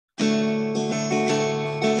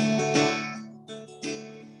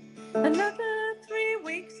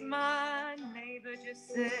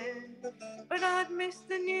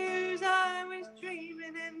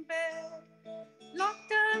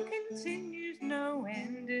no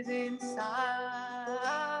end is in sight.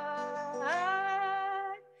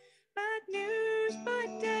 Bad news by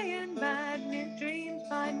day and bad news dreams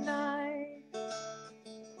by night.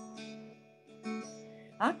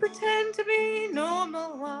 I pretend to be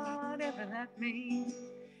normal, whatever that means.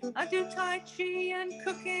 I do Tai Chi and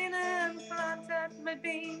cooking and plant at my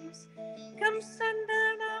beans. Come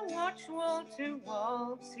sundown, I watch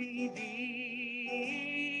wall-to-wall TV.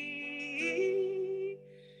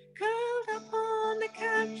 Curled up on the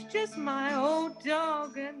couch, just my old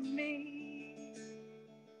dog and me.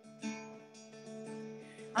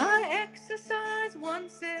 I exercise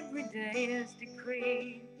once every day as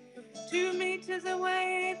decreed, 2 meters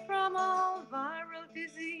away from all viral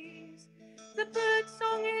disease. The bird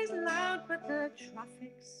song is loud, but the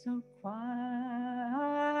traffic's so quiet.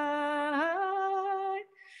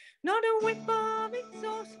 Not a whiff of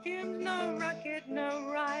exhaustion, no racket,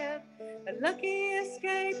 no riot. A lucky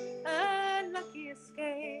escape, a lucky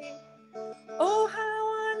escape. Oh, how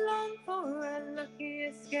I long for a lucky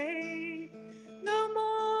escape. No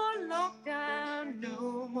more lockdown,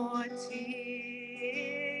 no more tears.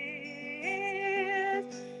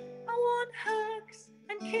 I want hugs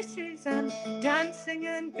and kisses and dancing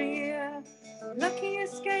and beer. Lucky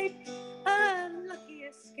escape, a lucky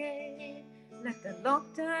escape. Let the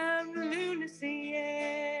lockdown lunacy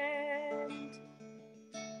end.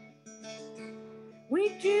 We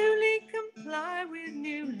duly comply with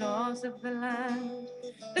new laws of the land.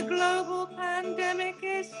 The global pandemic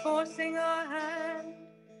is forcing our hand.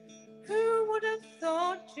 Who would have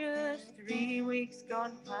thought just 3 weeks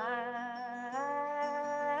gone past?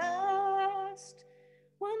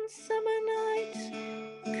 One summer night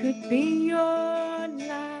could be your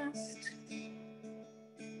last.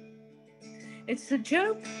 It's a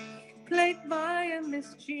joke played by a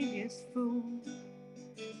mischievous fool.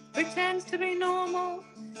 Pretends to be normal,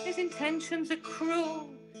 his intentions are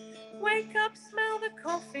cruel. Wake up, smell the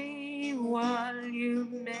coffee while you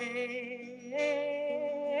may.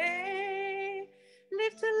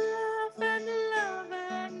 Live to laugh and love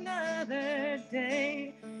another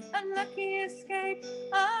day. A lucky escape,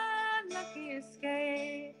 a lucky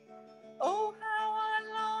escape. Oh, how I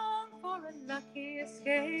long for a lucky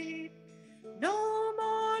escape. No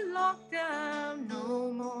more lockdown,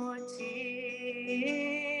 no more tears.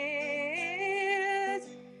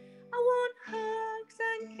 I want hugs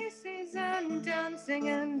and kisses and dancing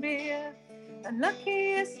and beer. A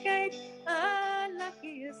lucky escape, a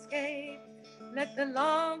lucky escape. Let the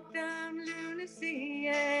lockdown lunacy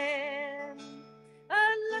end.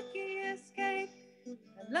 A lucky escape, a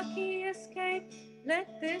lucky escape.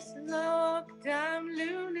 Let this lockdown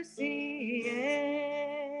lunacy end.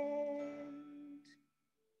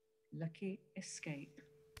 Lucky escape.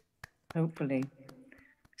 Hopefully,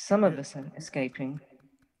 some of us are escaping.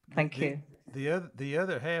 Thank you. The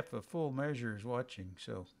other half of Full Measure is watching,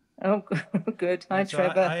 so. Oh, good. Hi, So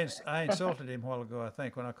Trevor. I insulted him a while ago, I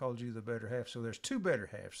think, when I called you the better half. So there's two better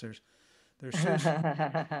halves.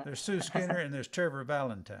 There's Sue Skinner and there's Trevor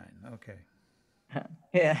Valentine. Okay.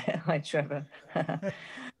 Yeah, hi, Trevor.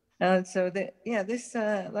 So this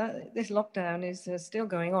lockdown is still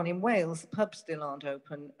going on in Wales. The pubs still aren't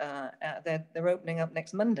open. They're opening up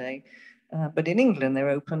next Monday, but in England they're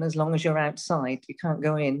open as long as you're outside. You can't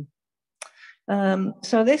go in.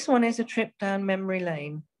 So this one is a trip down memory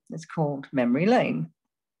lane. It's called Memory Lane.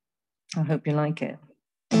 I hope you like it.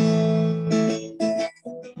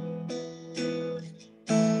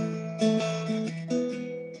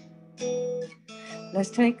 Let's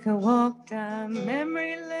take a walk down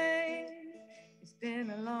memory lane. It's been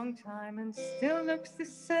a long time and still looks the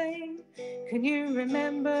same. Can you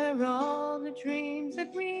remember all the dreams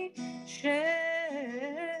that we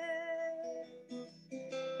shared?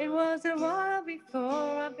 It was a while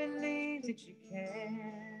before I believed that you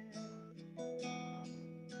cared.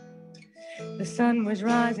 The sun was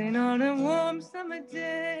rising on a warm summer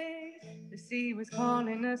day. The sea was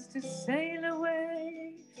calling us to sail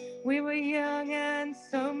away. We were young and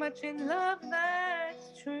so much in love,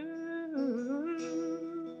 that's true.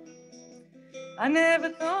 I never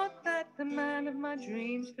thought that the man of my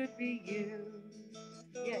dreams could be you.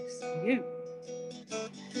 Yes, you.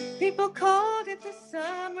 People called it the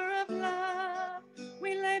summer of love.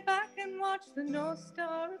 We lay back and watched the North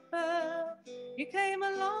Star above. You came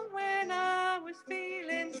along when I was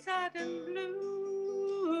feeling sad and blue.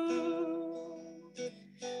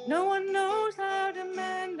 No one knows how to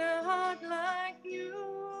mend a heart like you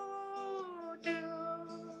do.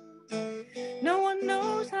 No one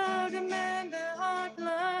knows how to mend a heart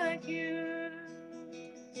like you.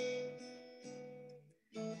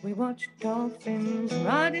 We watched dolphins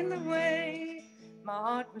ride in the wave. My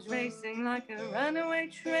heart was racing like a runaway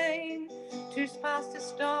train, too fast to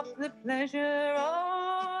stop the pleasure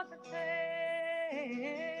or the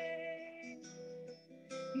pain.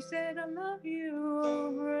 You said I love you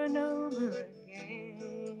over and over again.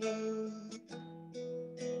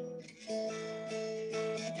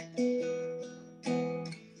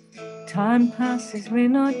 Time passes, we're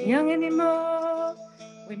not young anymore.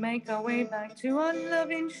 We make our way back to our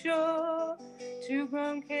loving shore. Two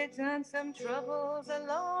grown kids and some troubles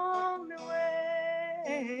along the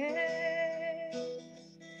way.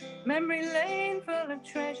 Memory lane full of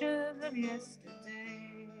treasures of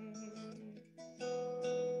yesterday.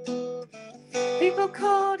 People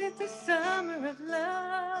called it the summer of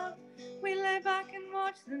love. We lay back and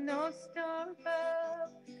watched the North Star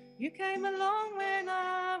above. You came along when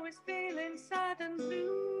I was feeling sad and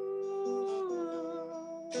blue.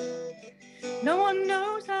 No one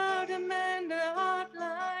knows how to mend a heart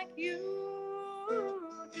like you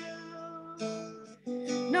do.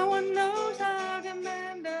 No one knows how to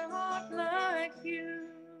mend a heart like you.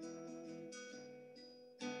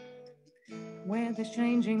 Weather's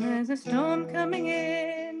changing, there's a storm coming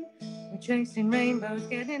in. We're chasing rainbows,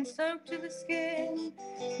 getting soaked to the skin.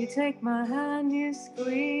 You take my hand, you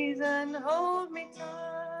squeeze and hold me tight.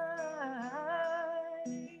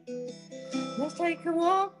 Let's take a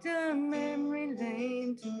walk down memory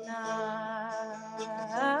lane tonight.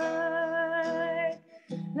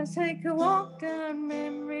 Let's take a walk down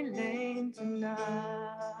memory lane tonight.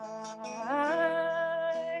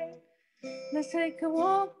 Let's take a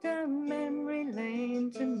walk down memory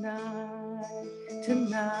lane tonight,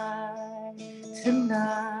 tonight,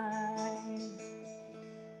 tonight.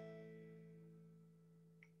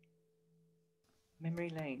 Memory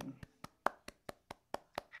lane.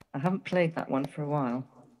 I haven't played that one for a while.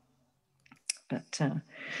 But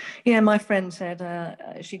yeah, my friend said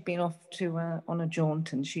she'd been off to on a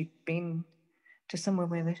jaunt, and she'd been to somewhere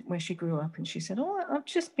where she grew up, and she said, "Oh, I've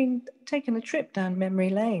just been taking a trip down memory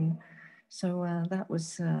lane." So that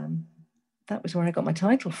was where I got my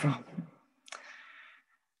title from.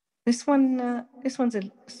 This one's a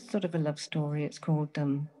sort of a love story. It's called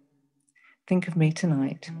 "Think of Me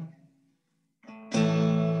Tonight."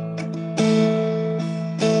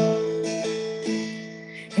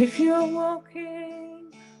 If you're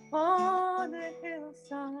walking on a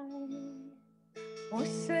hillside or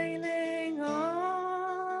sailing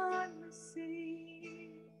on the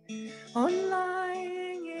sea or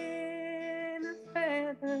lying in a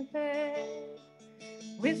feather bed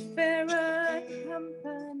with fairer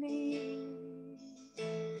company,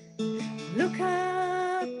 look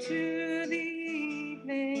up to the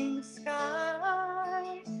evening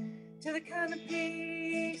sky, to the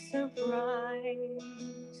canopy so bright,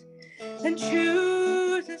 and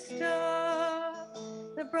choose a star,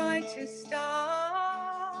 the brightest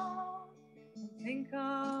star, and think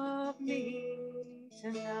of me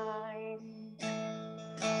tonight.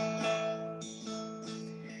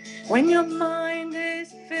 When your mind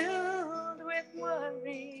is filled with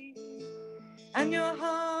worry and your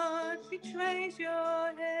heart betrays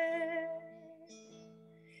your head,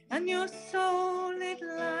 and your soul it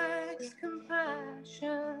lacks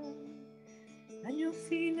compassion, and your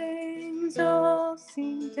feelings all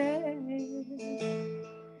seem dead,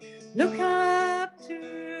 look up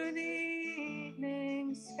to the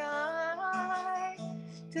evening sky,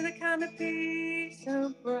 to the canopy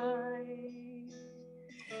so bright,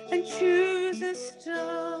 and choose a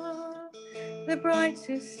star, the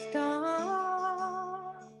brightest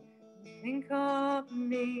star, think of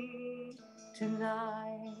me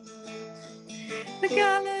tonight. The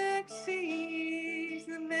galaxies,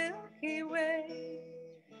 the Milky Way,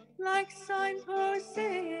 like signposts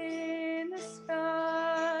in the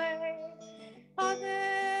sky, are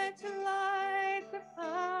there to light the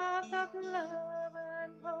path of love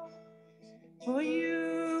and hope for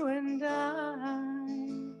you and I.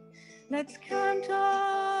 Let's count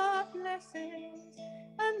our blessings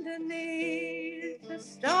underneath the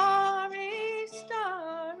starry,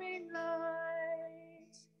 starry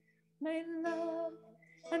light. May love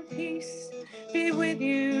and peace be with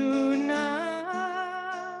you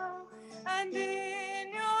now and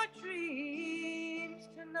in your dreams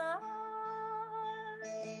tonight.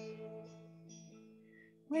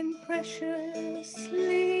 When precious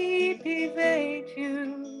sleep evade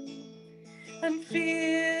you and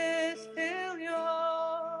fears fill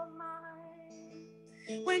your mind,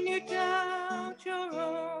 when you doubt your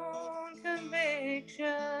own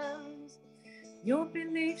convictions, your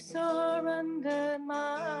beliefs are undermined,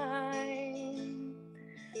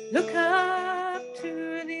 look up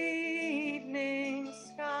to the evening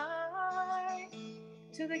sky,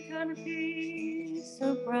 to to the canopy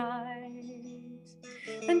so bright,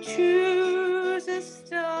 and choose a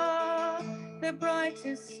star, the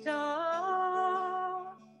brightest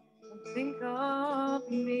star, and think of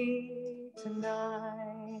me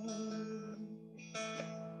tonight.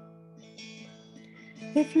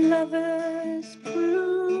 If lovers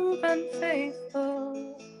prove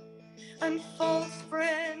unfaithful and false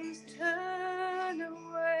friends turn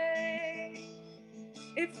away,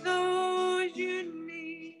 if those you need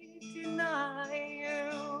deny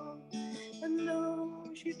you and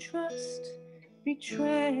those you trust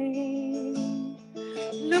betray,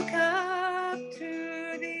 look up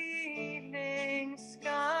to the evening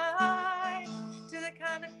sky, to the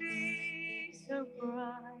canopy so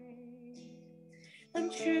bright,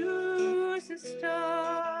 and choose a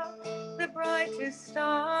star, the brightest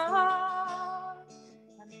star,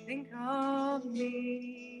 and think of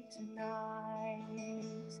me tonight.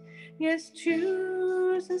 Yes,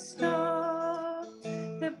 choose a star,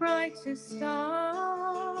 the brightest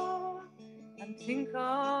star, and think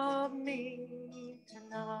of me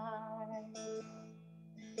tonight.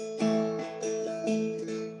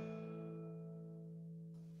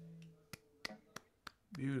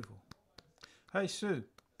 Beautiful. Hey, Sue,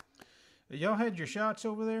 y'all had your shots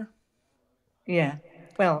over there? Yeah.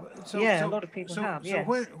 Well, So, yeah, a so, lot of people so, have, so yes.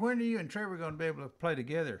 when are you and Trevor going to be able to play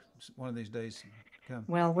together one of these days? Come.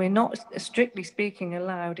 Well, we're not, strictly speaking,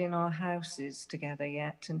 allowed in our houses together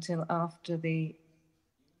yet until after the,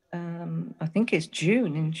 I think it's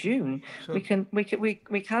June. In June, So, we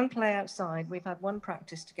can play outside. We've had one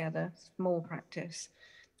practice together, small practice.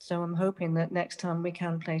 So I'm hoping that next time we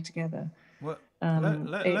can play together. well,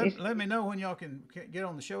 let me know when y'all can get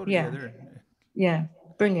on the show Yeah. together. Yeah,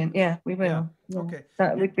 brilliant. Yeah, we will. Yeah. Yeah. Okay.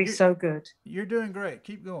 That would be so good. You're doing great.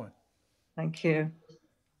 Keep going. Thank you.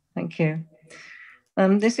 Thank you.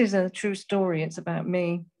 This is a true story. It's about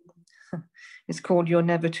me. It's called You're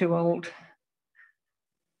Never Too Old.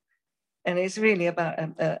 And it's really about,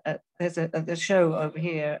 there's a show over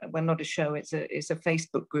here, well, not a show, it's a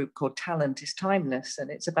Facebook group called Talent is Timeless. And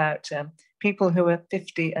it's about people who are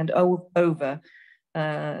 50 and over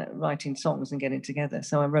writing songs and getting together.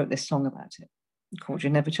 So I wrote this song about it called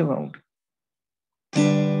You're Never Too Old.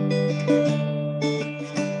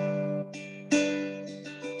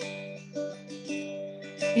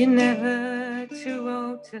 You're never too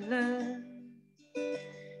old to learn.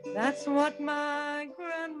 That's what my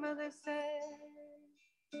grandmother said.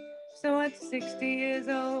 So at 60 years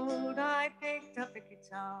old, I picked up a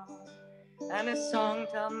guitar and a song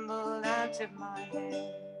tumbled out of my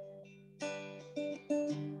head.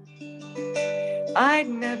 I'd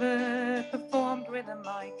never performed with a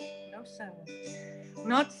mic, no sir,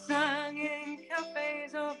 not sung in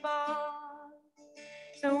cafes or bars.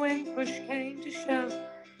 So when push came to shove,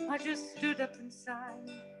 I just stood up and sang.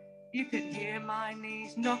 You could hear my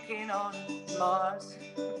knees knocking on Mars.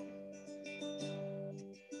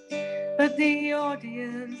 But the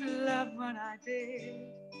audience loved what I did.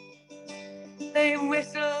 They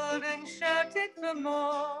whistled and shouted for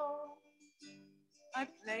more. I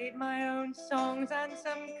played my own songs and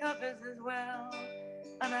some covers as well,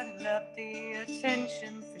 and I loved the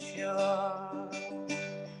attention for sure.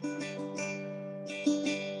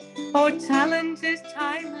 Oh, talent is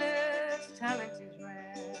timeless, talent is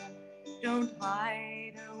rare. Don't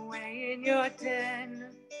hide away in your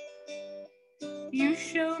den. You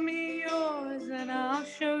show me yours and I'll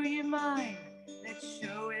show you mine. Let's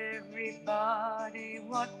show everybody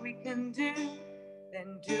what we can do,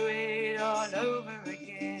 then do it all over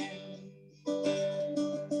again.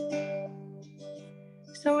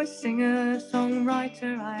 So a singer,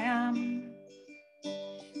 songwriter I am.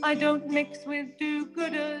 I don't mix with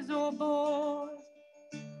do-gooders or bores.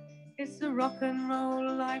 It's the rock and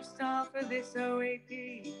roll lifestyle for this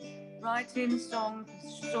OAP. Writing songs,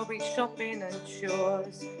 shopping and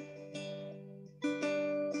chores.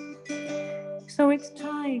 So it's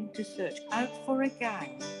time to search out for a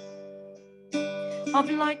gang of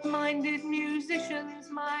like-minded musicians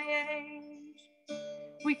my age.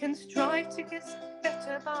 We can strive to get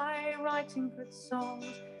better by writing good songs.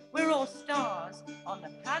 We're all stars on the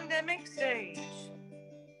pandemic stage.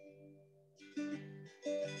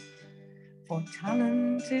 For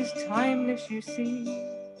talent is timeless, you see,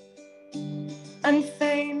 and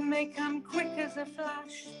fame may come quick as a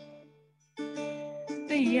flash.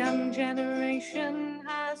 The young generation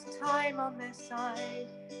has time on their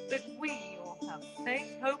side, but we all have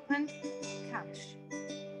faith, hope and cash.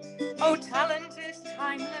 Oh, talent is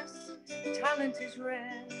timeless, talent is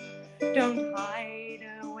rare. Don't hide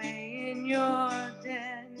away in your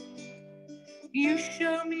den. You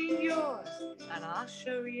show me yours and I'll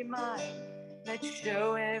show you mine. Let's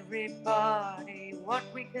show everybody what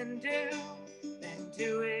we can do, then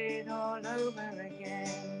do it all over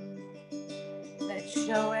again. Let's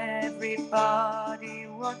show everybody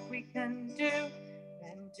what we can do,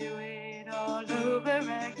 then do it all over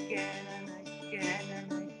again and again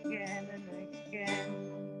and again and again.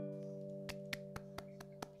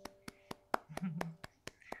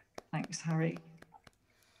 Thanks, Harry.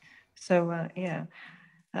 So, yeah,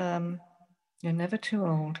 you're never too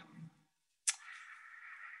old.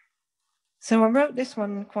 So I wrote this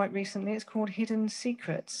one quite recently. It's called Hidden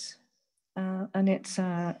Secrets. And it's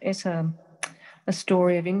a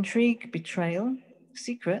story of intrigue, betrayal,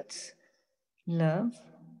 secrets, love,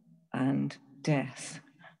 and death.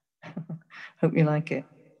 Hope you like it.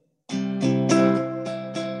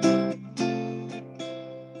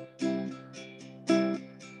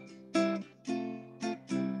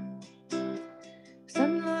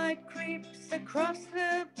 Sunlight creeps across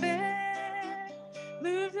the bed,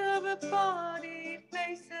 moves over body,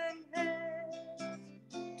 face and head.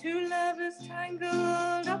 Two lovers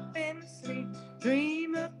tangled up in sleep,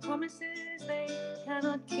 dream of promises they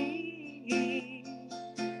cannot keep.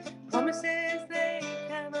 Promises they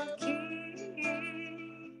cannot keep.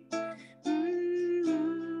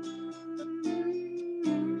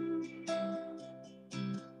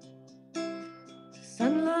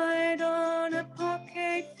 Sunlight on a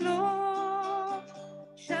parquet floor,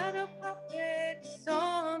 shadow puppets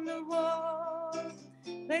on the wall.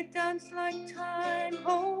 They dance like time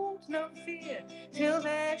holds no fear, till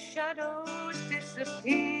their shadows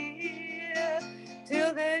disappear,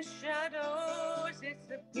 till their shadows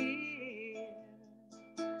disappear.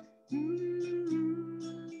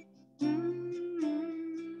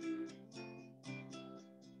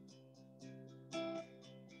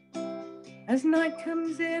 As night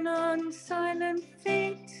comes in on silent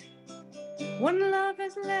feet, one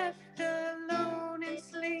lover's left alone in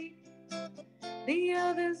sleep. The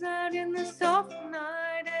others out in the soft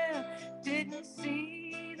night air didn't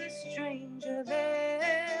see the stranger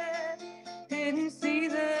there, didn't see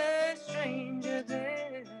the stranger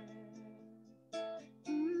there.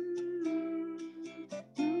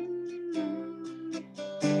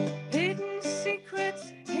 Hidden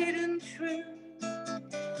secrets, hidden truths,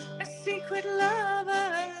 a secret lover,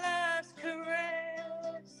 last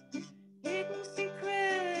caress. Hidden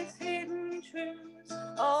secrets, hidden truths,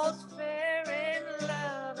 all's fair in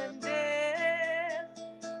love and death.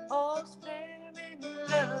 All's fair in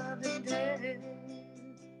love and death.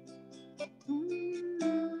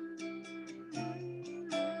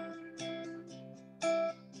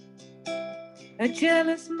 A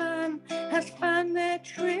jealous man has found their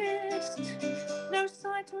tryst, no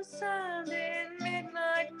sight or sound in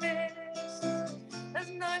midnight mist. As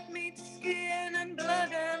night meets skin and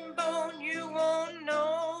blood and bone, you won't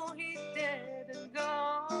know he's dead and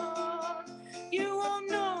gone. You won't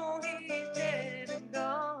know he's dead and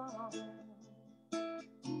gone.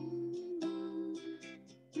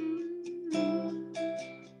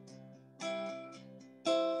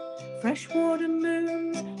 Freshwater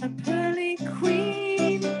moons, a pearly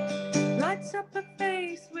queen, lights up her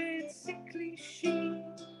face with sickly sheen.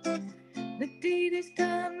 The deed is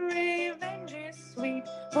done, revenge is sweet,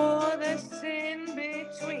 for the sin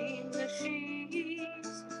between the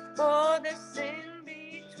sheets, for the sin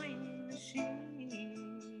between the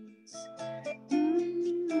sheets.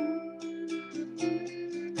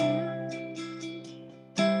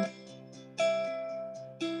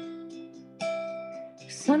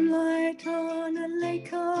 Sunlight on a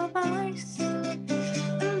lake of ice, a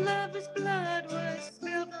lover's blood was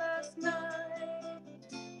spilled last night.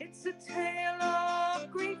 It's a tale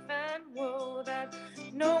of grief and woe that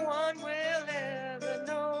no one will ever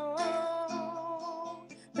know.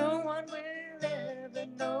 No one will ever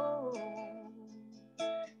know.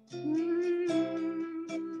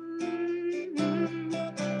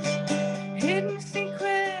 Hidden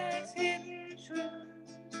secrets, hidden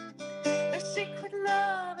truths, a secret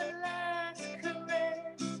love, a last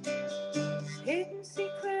caress. Hidden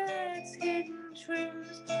secrets, hidden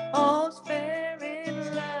truths, all's fair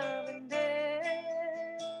in love and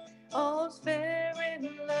death. All's fair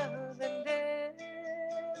in love and death.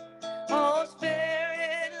 All's fair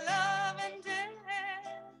in love and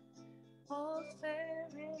death. All's fair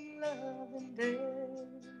in love and death.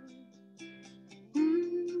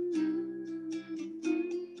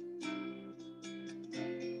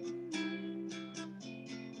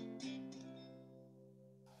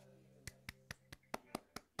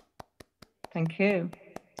 Thank you.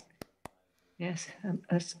 Yes,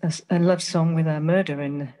 a love song with a murder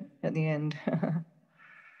in at the end. How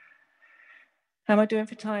am I doing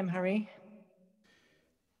for time, Harry?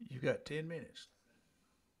 You got 10 minutes.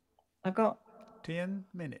 I've got 10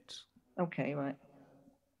 minutes. okay, right.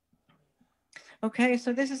 Okay,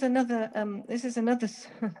 so this is another. This is another.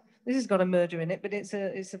 This has got a murder in it, but it's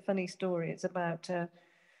a funny story. It's about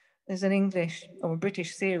there's an English or a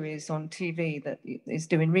British series on TV that is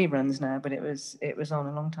doing reruns now, but it was on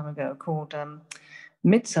a long time ago called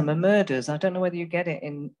Midsummer Murders. I don't know whether you get it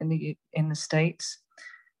in the States,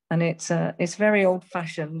 and it's very old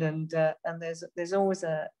fashioned, and there's always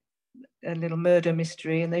a little murder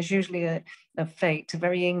mystery, and there's usually a fate, a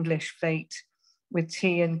very English fate, with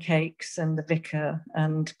tea and cakes and the vicar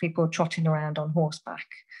and people trotting around on horseback.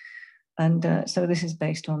 And so this is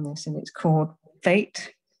based on this, and it's called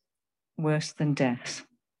Fate Worse Than Death.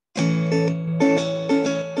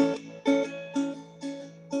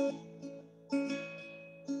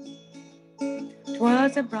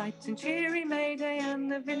 'Twas a bright and cheery May Day,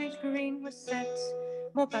 and the village green was set.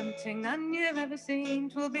 More bunting than you've ever seen,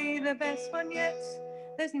 'twill be the best one yet.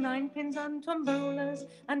 There's 9 pins and tombolas,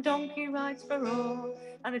 and donkey rides for all,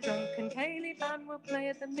 and a drunken ceilidh band will play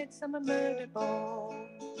at the Midsummer Murder Ball.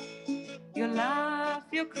 You'll laugh,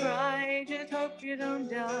 you'll cry, just hope you don't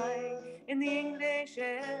die in the English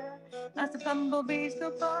air as the bumblebees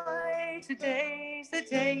go by. Today's the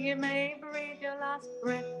day you may breathe your last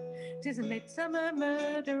breath. 'Tis a midsummer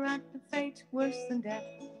murder and the fate worse than death.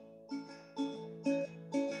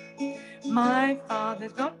 My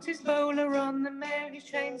father's got his bowler on the mare, his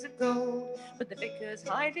chains of gold, but the vicar's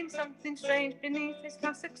hiding something strange beneath his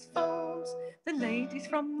cassock's folds. The ladies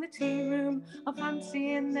from the tea room are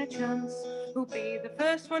fancying their chance, who'll be the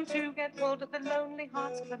first one to get pulled at the Lonely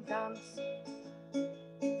Hearts Club dance.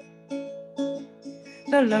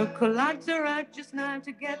 The local lads are out just now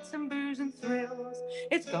to get some booze and thrills.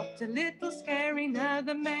 It's got a little scary now,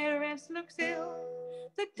 the mayoress looks ill.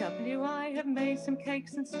 The WI have made some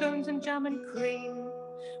cakes and scones and jam and cream.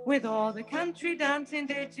 With all the country dancing,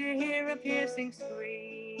 did you hear a piercing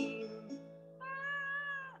scream?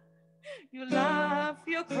 You laugh,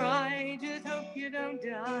 you cry, just hope you don't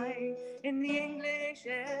die in the English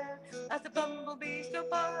air as the bumblebees go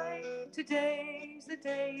by. Today's the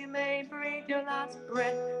day you may breathe your last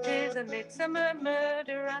breath. 'Tis a midsummer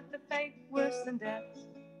murder at the fate worse than death.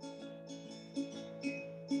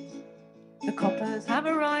 The coppers have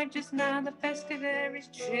arrived just now, the festive air is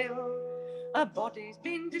chill. A body's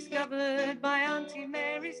been discovered by Auntie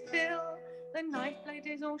Mary's bill. The knife blade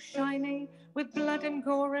is all shiny with blood and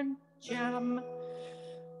gore and jam.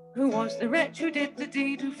 Who was the wretch who did the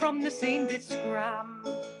deed, who from the scene did scram?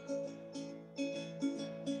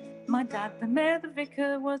 My dad, the mayor, the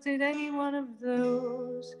vicar, was it any one of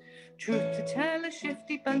those? Truth to tell, a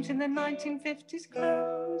shifty bunch in the 1950s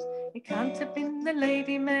clothes. It can't have been the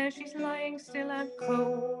lady mayor, she's lying still out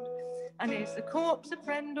cold. And is the corpse a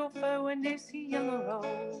friend or foe, and is he young or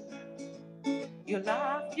old? You'll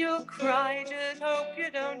laugh, you'll cry, just hope you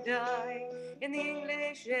don't die in the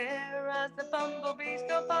English air as the bumblebees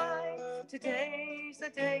go by. Today's the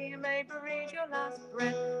day you may breathe your last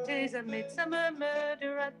breath. 'Tis a midsummer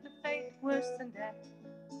murder at the fate worse than death.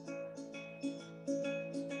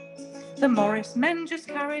 The Morris men just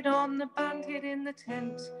carried on, the band hid in the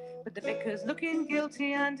tent, but the vicar's looking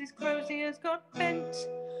guilty and his crozier's got bent.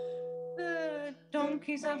 The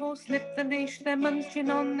donkeys have all slipped the leash, they're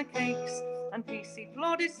munching on the cakes, and PC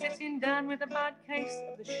Plod is sitting down with a bad case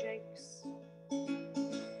of the shakes.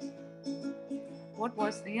 What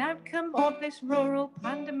was the outcome of this rural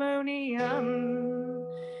pandemonium?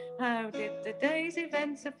 How did the day's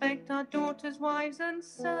events affect our daughters, wives and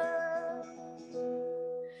sons?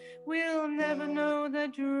 We'll never know the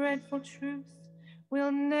dreadful truth,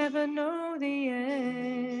 we'll never know the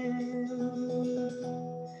end.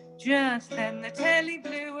 Just then the telly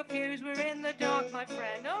blew a fuse, we're in the dark, my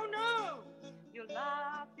friend, oh no! You'll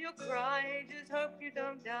laugh, you'll cry, just hope you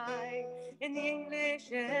don't die in the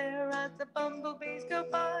English air as the bumblebees go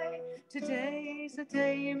by. Today's the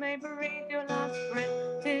day you may breathe your last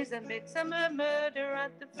breath. 'Tis a midsummer murder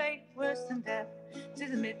at the fate worse than death.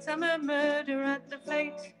 'Tis a midsummer murder at the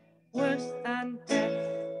fate worse than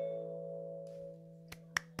death.